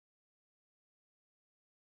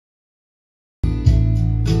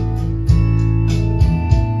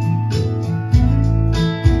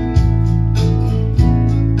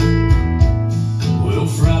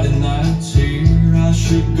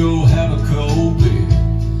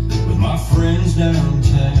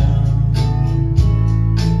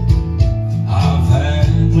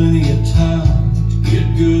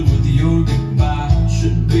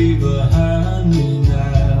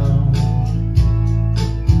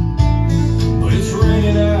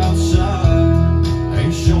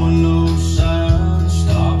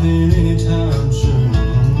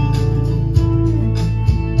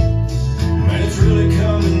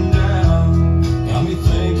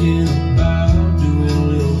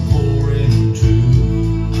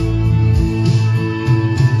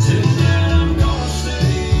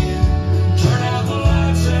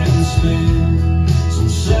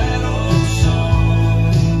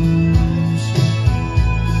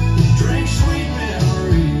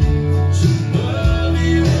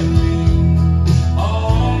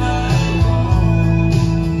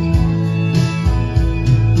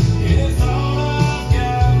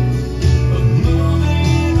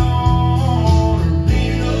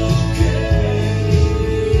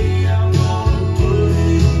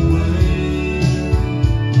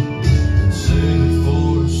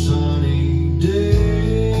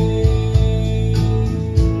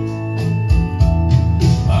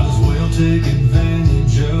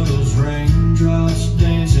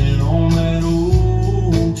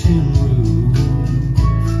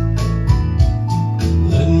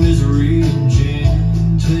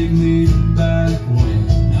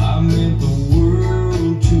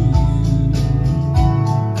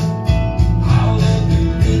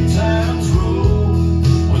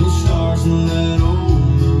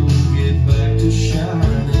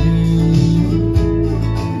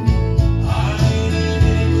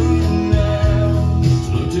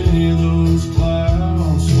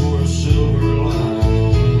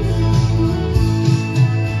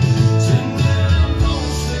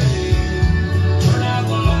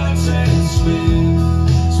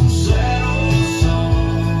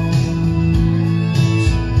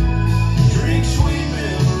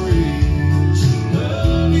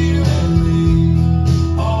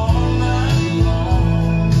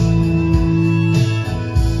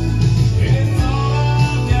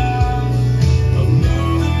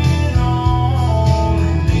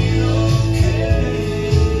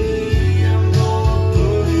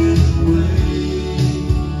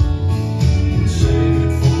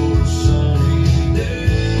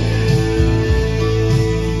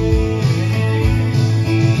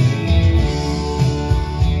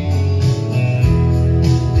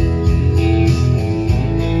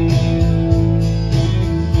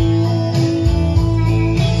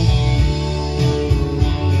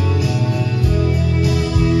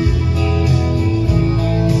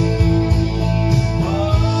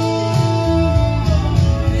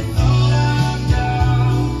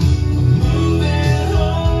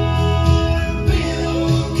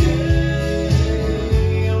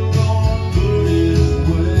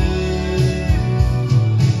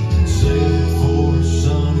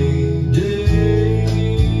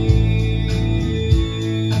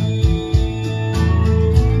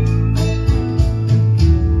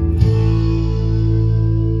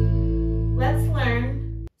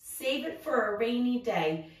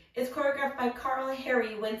Day. It's choreographed by Karl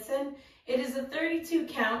Harry Winson. It is a 32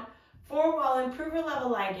 count, 4-wall improver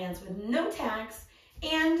level line dance with no tacks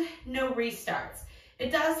and no restarts.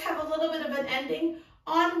 It does have a little bit of an ending.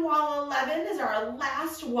 On wall 11 is our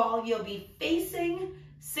last wall. You'll be facing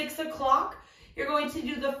 6 o'clock. You're going to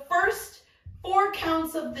do the first 4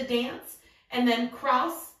 counts of the dance and then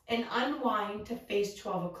cross and unwind to face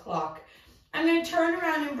 12 o'clock. I'm going to turn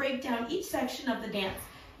around and break down each section of the dance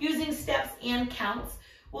using steps and counts.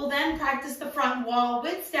 We'll then practice the front wall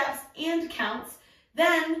with steps and counts.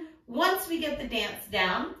 Then, once we get the dance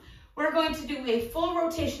down, we're going to do a full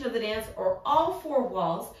rotation of the dance, or all 4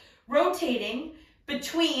 walls, rotating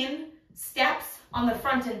between steps on the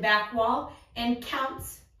front and back wall and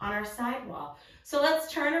counts on our side wall. So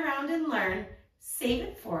let's turn around and learn Save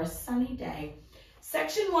It for a Sunny Day.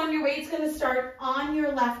 Section 1, your weight's going to start on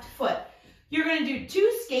your left foot. You're going to do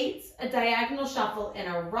 2 skates, a diagonal shuffle,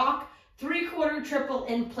 and a rock 3/4 triple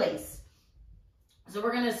in place. So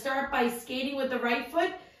we're going to start by skating with the right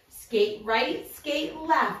foot, skate right, skate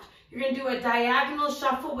left. You're going to do a diagonal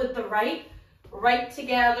shuffle with the right, right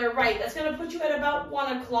together, right. That's going to put you at about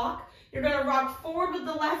 1 o'clock. You're going to rock forward with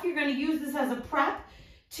the left. You're going to use this as a prep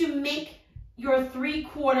to make your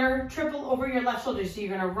 3/4 triple over your left shoulder. So you're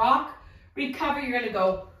going to rock, recover. You're going to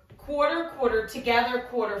go quarter, quarter together,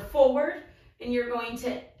 quarter forward, and you're going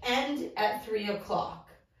to end at 3 o'clock.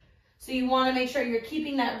 So you want to make sure you're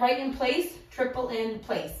keeping that right in place, triple in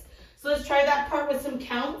place. So let's try that part with some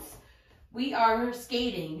counts. We are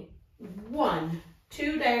skating 1,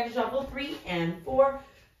 2, diagonal shuffle, 3 and 4,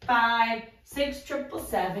 5, 6, triple,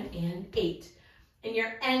 7 and 8. And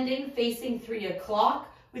you're ending facing 3 o'clock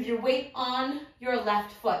with your weight on your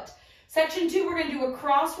left foot. Section 2, we're going to do a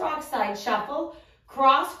cross rock side shuffle,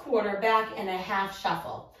 cross quarter back, and a half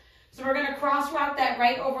shuffle. So we're going to cross rock that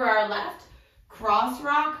right over our left, cross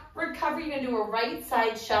rock, recover. You're going to do a right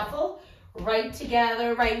side shuffle, right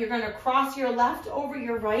together, right. You're going to cross your left over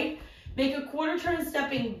your right, make a quarter turn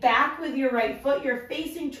stepping back with your right foot. You're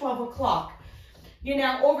facing 12 o'clock. You're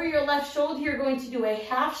now over your left shoulder. You're going to do a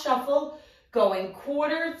half shuffle, going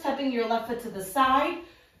quarter, stepping your left foot to the side,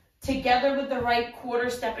 together with the right quarter,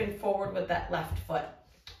 stepping forward with that left foot.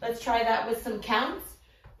 Let's try that with some counts.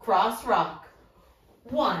 Cross rock.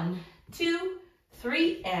 1, 2,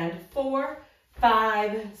 3 and 4,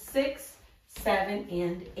 5, 6, 7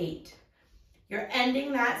 and 8. You're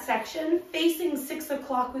ending that section facing 6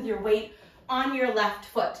 o'clock with your weight on your left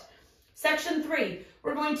foot. Section 3,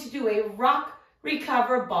 we're going to do a rock,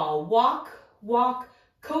 recover, ball, walk, walk,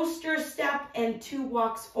 coaster step, and 2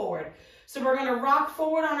 walks forward. So we're going to rock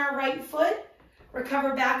forward on our right foot,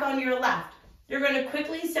 recover back on your left. You're going to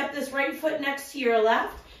quickly step this right foot next to your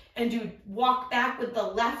left and do walk back with the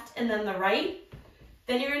left and then the right.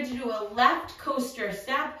 Then you're going to do a left coaster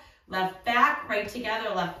step, left back, right together,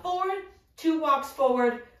 left forward, 2 walks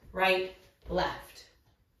forward, right, left.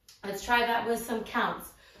 Let's try that with some counts.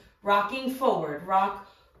 Rocking forward, rock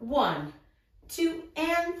 1, 2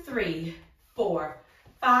 and 3, 4,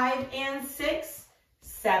 5 and 6,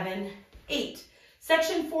 7, 8.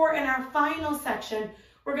 Section 4, in our final section,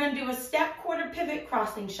 we're going to do a step, quarter, pivot,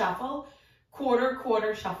 crossing shuffle, quarter,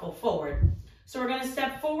 quarter, shuffle forward. So we're going to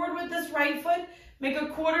step forward with this right foot, make a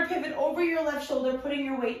quarter pivot over your left shoulder, putting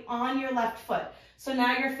your weight on your left foot. So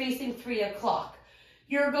now you're facing 3 o'clock.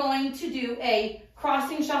 You're going to do a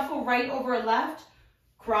crossing shuffle right over left,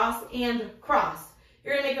 cross and cross.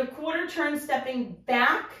 You're going to make a quarter turn stepping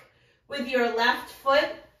back with your left foot.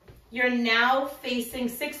 You're now facing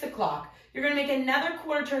 6 o'clock. You're going to make another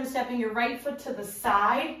quarter turn stepping your right foot to the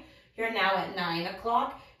side. You're now at 9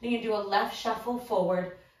 o'clock. Then you do a left shuffle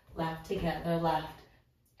forward, left together, left.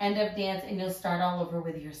 End of dance, and you'll start all over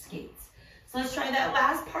with your skates. So let's try that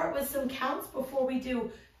last part with some counts before we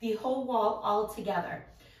do the whole wall all together.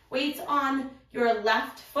 Weights on your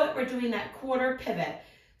left foot. We're doing that quarter pivot.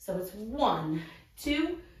 So it's 1,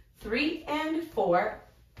 2, 3 and 4,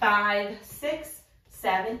 5, 6,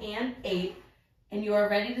 7 and 8. And you are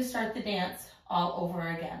ready to start the dance all over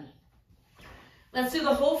again. Let's do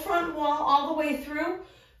the whole front wall all the way through.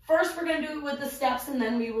 First, we're going to do it with the steps, and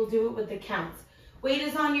then we will do it with the counts. Weight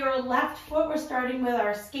is on your left foot. We're starting with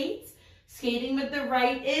our skates. Skating with the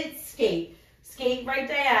right, it's skate. Skate right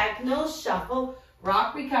diagonal, shuffle,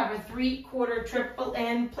 rock, recover, 3/4 triple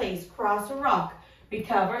in place. Cross, rock,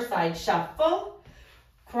 recover, side shuffle,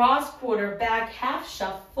 cross, quarter, back, half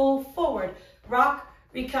shuffle, forward, rock,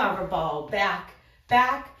 recover, ball, back,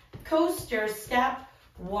 back, coaster, step,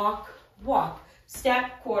 walk, walk,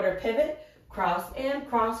 step, quarter pivot, cross and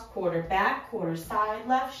cross, quarter back, quarter side,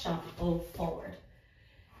 left, shuffle, forward.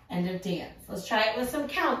 End of dance. Let's try it with some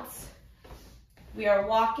counts. We are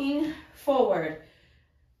walking forward,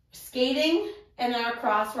 skating, and our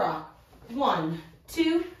cross rock. 1,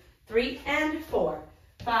 2, 3, and 4,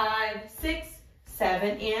 5, 6,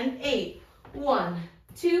 7, and 8. 1,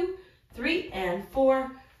 2, 3, and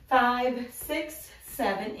 4, 5, 6,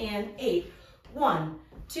 7, and 8. 1,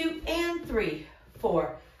 2, and 3,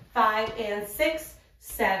 4, 5, and 6,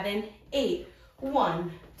 7, 8.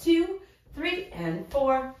 1, 2, 3, and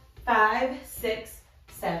 4, 5, 6,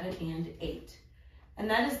 7, and 8. And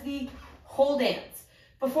that is the whole dance.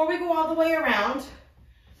 Before we go all the way around,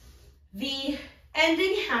 the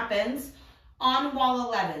ending happens on wall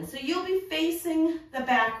 11. So you'll be facing the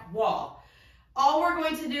back wall. All we're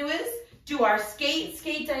going to do is do our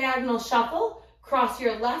skate diagonal shuffle, cross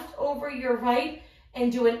your left over your right,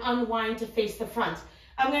 and do an unwind to face the front.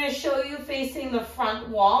 I'm going to show you facing the front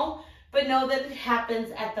wall, but know that it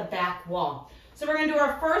happens at the back wall. So we're going to do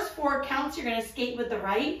our first 4 counts. You're going to skate with the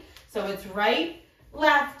right. So it's right,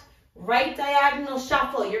 left, right diagonal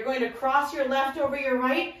shuffle. You're going to cross your left over your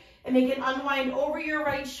right and make an unwind over your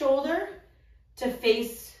right shoulder to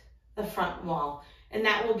face the front wall. And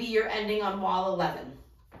that will be your ending on wall 11.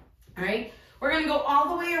 All right, we're going to go all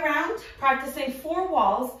the way around, practicing 4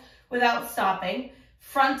 walls without stopping.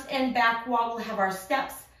 Front and back wall will have our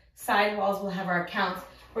steps. Side walls will have our counts.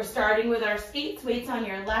 We're starting with our skates, weights on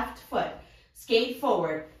your left foot. Skate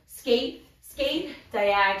forward, skate, skate,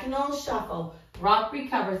 diagonal shuffle. Rock,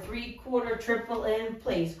 recover, 3/4 triple in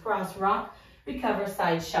place. Cross, rock, recover,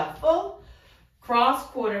 side shuffle. Cross,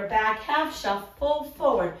 quarter, back, half, shuffle,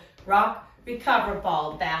 forward. Rock, recover,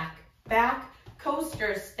 ball, back, back,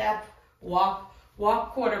 coaster, step, walk,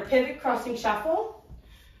 walk, quarter, pivot, crossing, shuffle.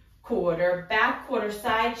 Quarter, back, quarter,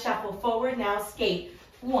 side, shuffle, forward. Now skate.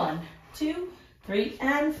 1, 2, 3,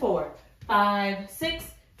 and 4, 5,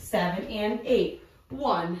 6, 7, and 8.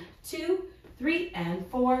 1, 2, 3, and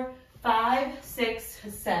 4, 5, 6,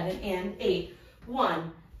 7, and 8.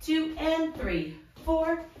 1, 2, and 3,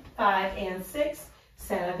 4, 5, and 6,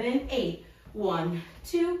 7, 8. 1,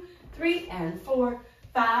 2, 3, and 4,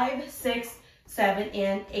 5, 6, 7,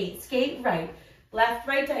 and 8. Skate right, left,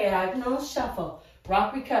 right diagonal shuffle.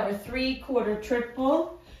 Rock, recover, 3/4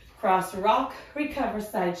 triple. Cross, rock, recover,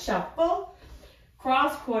 side shuffle.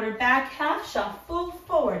 Cross, quarter, back, half, shuffle,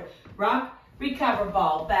 forward. Rock, recover,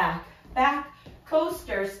 ball, back, back,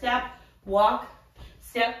 coaster, step, walk,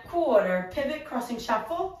 step, quarter, pivot, crossing,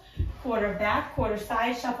 shuffle. Quarter, back, quarter,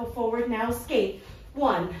 side, shuffle, forward. Now skate.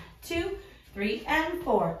 1, 2, 3, and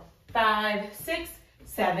 4, 5, 6,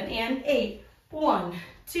 7, and 8. 1,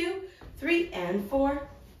 2, 3, and 4,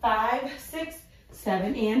 5, 6,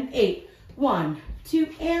 7, and 8. 1,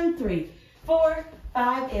 2, and 3, 4,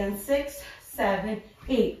 5, and 6, 7,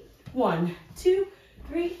 8. 1, 2,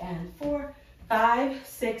 3, and 4, 5,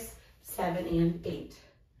 6, 7, and 8.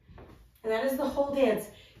 And that is the whole dance.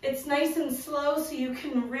 It's nice and slow so you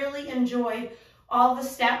can really enjoy all the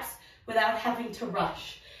steps without having to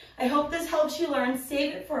rush. I hope this helps you learn.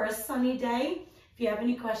 Save it for a sunny day. If you have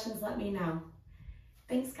any questions, let me know.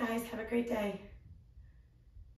 Thanks, guys. Have a great day.